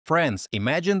Friends,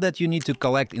 imagine that you need to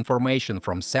collect information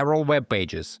from several web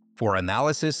pages for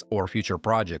analysis or future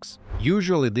projects.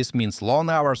 Usually this means long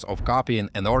hours of copying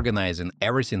and organizing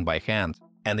everything by hand.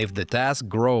 And if the task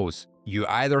grows, you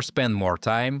either spend more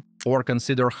time or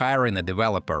consider hiring a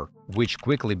developer, which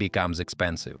quickly becomes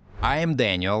expensive. I am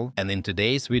Daniel, and in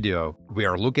today's video, we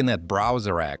are looking at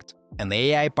browseract, an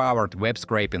AI-powered web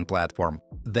scraping platform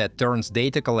that turns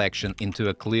data collection into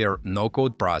a clear,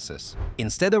 no-code process.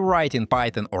 Instead of writing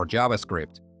Python or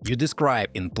JavaScript, you describe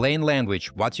in plain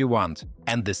language what you want,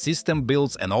 and the system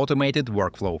builds an automated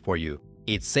workflow for you.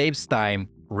 It saves time,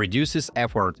 reduces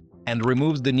effort, and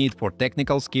removes the need for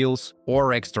technical skills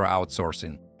or extra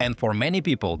outsourcing. And for many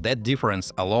people, that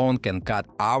difference alone can cut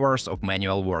hours of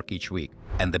manual work each week.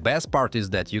 And the best part is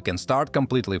that you can start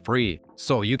completely free,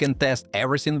 so you can test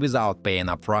everything without paying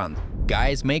upfront.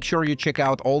 Guys, make sure you check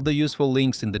out all the useful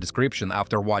links in the description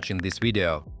after watching this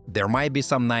video. There might be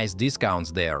some nice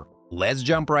discounts there. Let's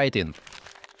jump right in.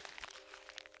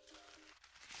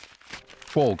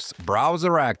 Folks,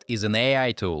 browseract is an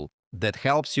AI tool that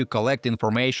helps you collect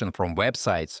information from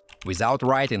websites without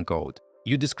writing code.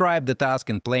 You describe the task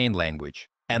in plain language,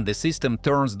 and the system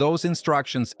turns those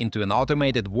instructions into an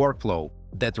automated workflow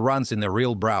that runs in a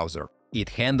real browser. It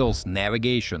handles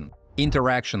navigation,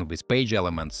 interaction with page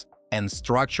elements, and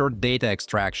structured data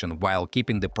extraction while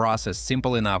keeping the process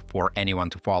simple enough for anyone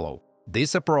to follow.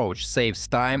 This approach saves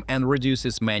time and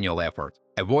reduces manual effort,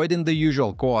 avoiding the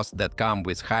usual costs that come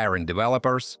with hiring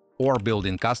developers or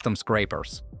building custom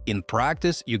scrapers. In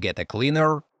practice, you get a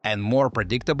cleaner and more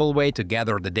predictable way to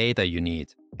gather the data you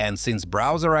need. And since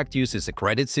browseract uses a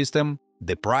credit system,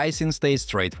 the pricing stays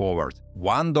straightforward.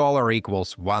 $1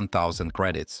 equals 1,000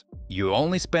 credits. You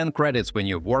only spend credits when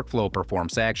your workflow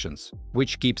performs actions,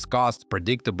 which keeps costs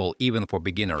predictable even for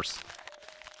beginners.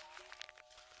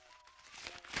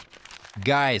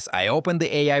 Guys, I opened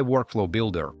the AI workflow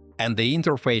builder, and the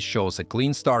interface shows a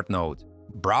clean start node.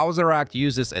 Browseract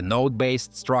uses a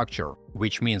node-based structure,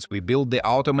 which means we build the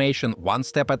automation one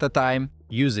step at a time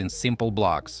using simple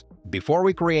blocks. Before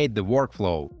we create the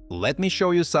workflow, let me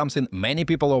show you something many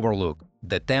people overlook: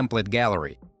 the template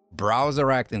gallery.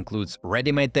 Browseract includes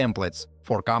ready-made templates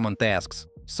for common tasks,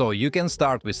 so you can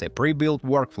start with a pre-built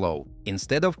workflow.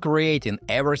 Instead of creating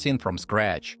everything from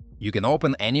scratch, you can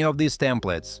open any of these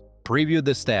templates, preview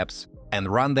the steps, and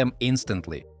run them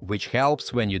instantly, which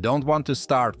helps when you don't want to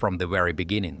start from the very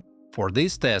beginning. For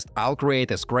this test, I'll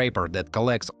create a scraper that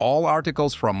collects all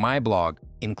articles from my blog,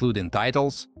 including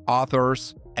titles,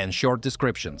 authors, and short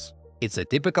descriptions. It's a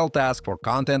typical task for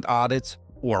content audits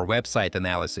or website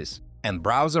analysis, and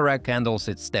browseract handles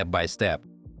it step by step.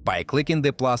 By clicking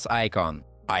the plus icon,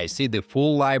 I see the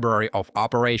full library of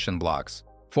operation blocks.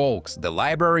 Folks, the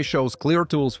library shows clear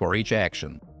tools for each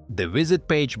action. The Visit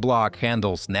Page block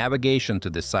handles navigation to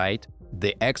the site,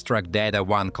 the Extract Data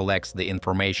one collects the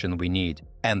information we need,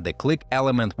 and the Click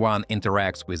Element one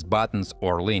interacts with buttons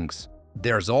or links.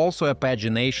 There's also a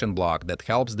pagination block that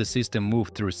helps the system move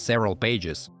through several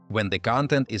pages when the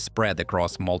content is spread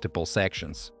across multiple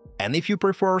sections. And if you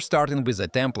prefer starting with a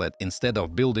template instead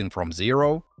of building from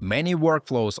zero, many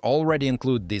workflows already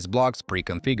include these blocks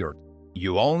pre-configured.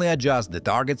 You only adjust the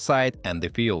target site and the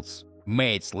fields.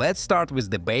 Mates, let's start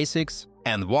with the basics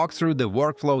and walk through the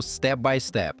workflow step by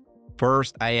step.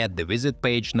 First, I add the Visit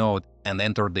Page node and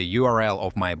enter the URL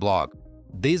of my blog.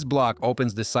 This block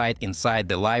opens the site inside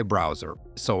the live browser,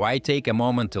 so I take a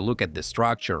moment to look at the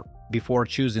structure before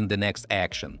choosing the next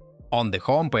action. On the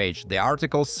homepage, the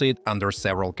articles sit under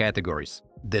several categories.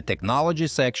 The technology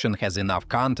section has enough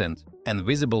content and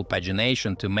visible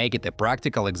pagination to make it a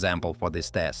practical example for this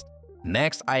test.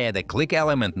 Next, I add a Click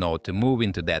Element node to move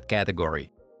into that category.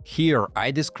 Here,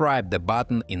 I describe the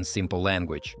button in simple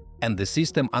language, and the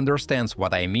system understands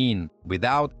what I mean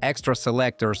without extra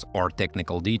selectors or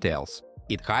technical details.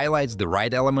 It highlights the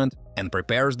right element and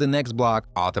prepares the next block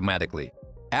automatically.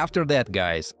 After that,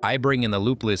 guys, I bring in a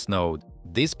loop list node.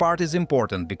 This part is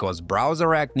important because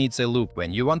browseract needs a loop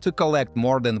when you want to collect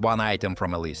more than one item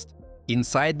from a list.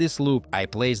 Inside this loop, I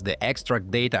place the Extract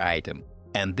Data item.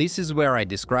 And this is where I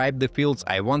describe the fields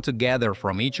I want to gather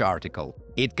from each article.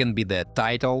 It can be the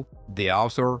title, the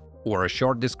author, or a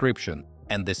short description,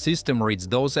 and the system reads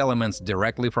those elements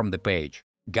directly from the page.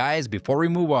 Guys, before we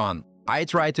move on, I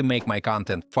try to make my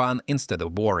content fun instead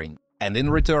of boring. And in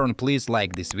return, please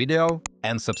like this video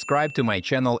and subscribe to my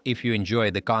channel if you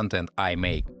enjoy the content I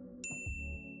make.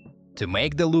 To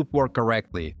make the loop work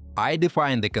correctly, I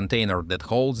define the container that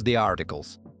holds the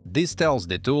articles. This tells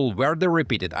the tool where the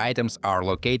repeated items are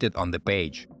located on the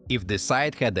page. If the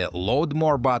site had a Load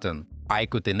More button, I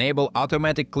could enable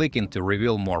automatic clicking to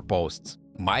reveal more posts.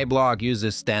 My blog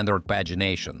uses standard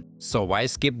pagination, so I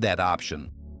skip that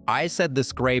option. I set the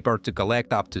scraper to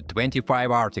collect up to 25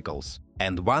 articles,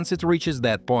 and once it reaches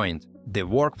that point, the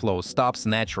workflow stops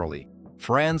naturally.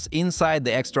 Friends, inside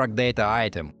the extract data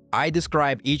item, I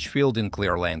describe each field in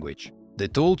clear language. The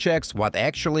tool checks what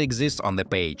actually exists on the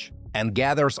page and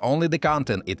gathers only the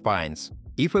content it finds.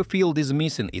 If a field is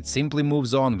missing, it simply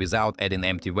moves on without adding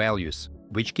empty values,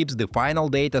 which keeps the final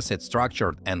dataset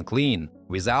structured and clean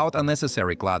without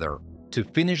unnecessary clutter. To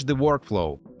finish the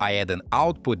workflow, I add an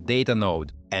output data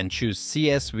node and choose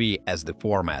CSV as the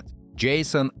format.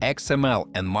 JSON, XML,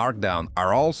 and Markdown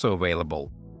are also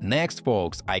available. Next,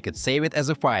 folks, I could save it as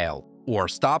a file or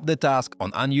stop the task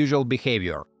on unusual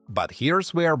behavior. But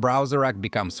here's where browseract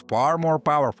becomes far more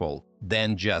powerful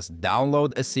than just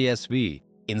download a CSV.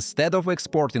 Instead of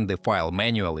exporting the file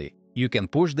manually, you can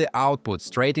push the output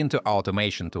straight into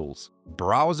automation tools.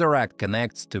 browseract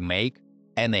connects to Make,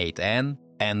 N8N,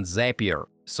 and Zapier,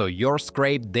 so your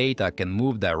scraped data can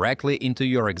move directly into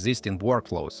your existing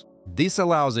workflows. This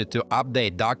allows it to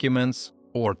update documents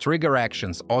or trigger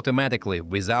actions automatically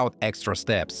without extra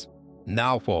steps.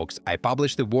 Now, folks, I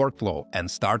publish the workflow and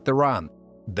start the run.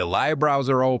 The live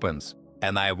browser opens,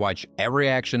 and I watch every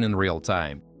action in real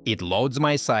time. It loads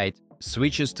my site,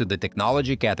 switches to the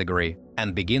technology category,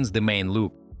 and begins the main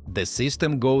loop. The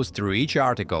system goes through each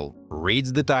article,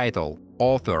 reads the title,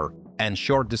 author, and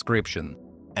short description,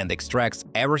 and extracts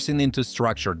everything into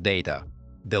structured data.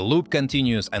 The loop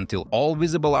continues until all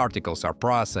visible articles are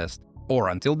processed or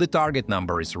until the target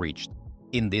number is reached.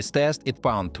 In this test, it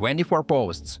found 24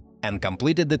 posts and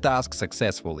completed the task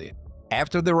successfully.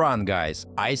 After the run, guys,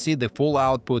 I see the full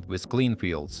output with clean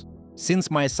fields. Since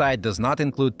my site does not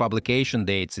include publication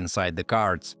dates inside the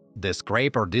cards, the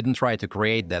scraper didn't try to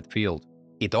create that field.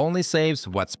 It only saves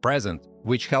what's present,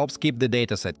 which helps keep the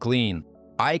dataset clean.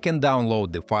 I can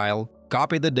download the file,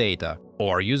 copy the data,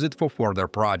 or use it for further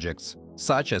projects,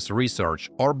 such as research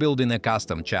or building a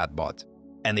custom chatbot.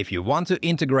 And if you want to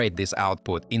integrate this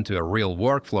output into a real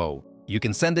workflow, you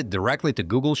can send it directly to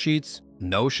Google Sheets,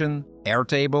 Notion,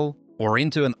 Airtable, or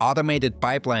into an automated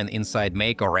pipeline inside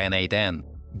Make or N8N.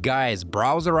 Guys,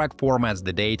 browseract formats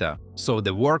the data, so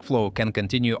the workflow can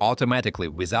continue automatically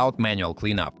without manual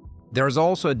cleanup. There's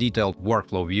also a detailed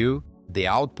workflow view, the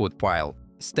output file,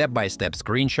 step-by-step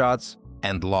screenshots,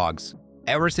 and logs.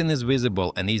 Everything is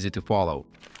visible and easy to follow.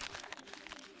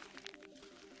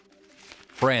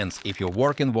 Friends, if your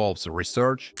work involves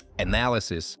research,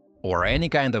 analysis, or any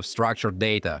kind of structured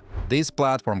data, this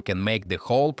platform can make the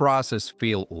whole process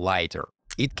feel lighter.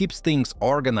 It keeps things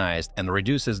organized and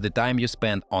reduces the time you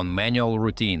spend on manual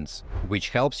routines, which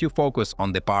helps you focus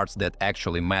on the parts that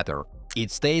actually matter.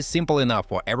 It stays simple enough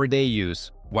for everyday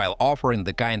use, while offering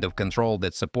the kind of control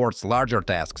that supports larger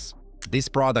tasks. This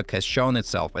product has shown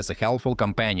itself as a helpful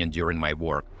companion during my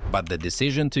work, but the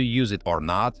decision to use it or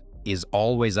not is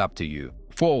always up to you.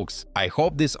 Folks, I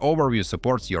hope this overview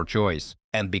supports your choice.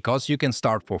 And because you can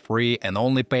start for free and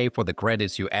only pay for the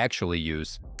credits you actually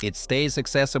use, it stays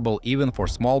accessible even for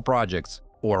small projects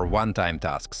or one-time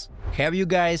tasks. Have you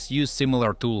guys used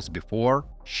similar tools before?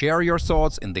 Share your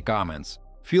thoughts in the comments.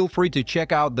 Feel free to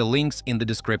check out the links in the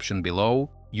description below.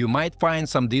 You might find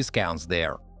some discounts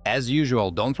there. As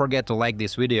usual, don't forget to like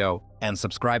this video and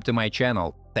subscribe to my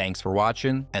channel. Thanks for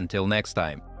watching. Until next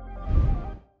time.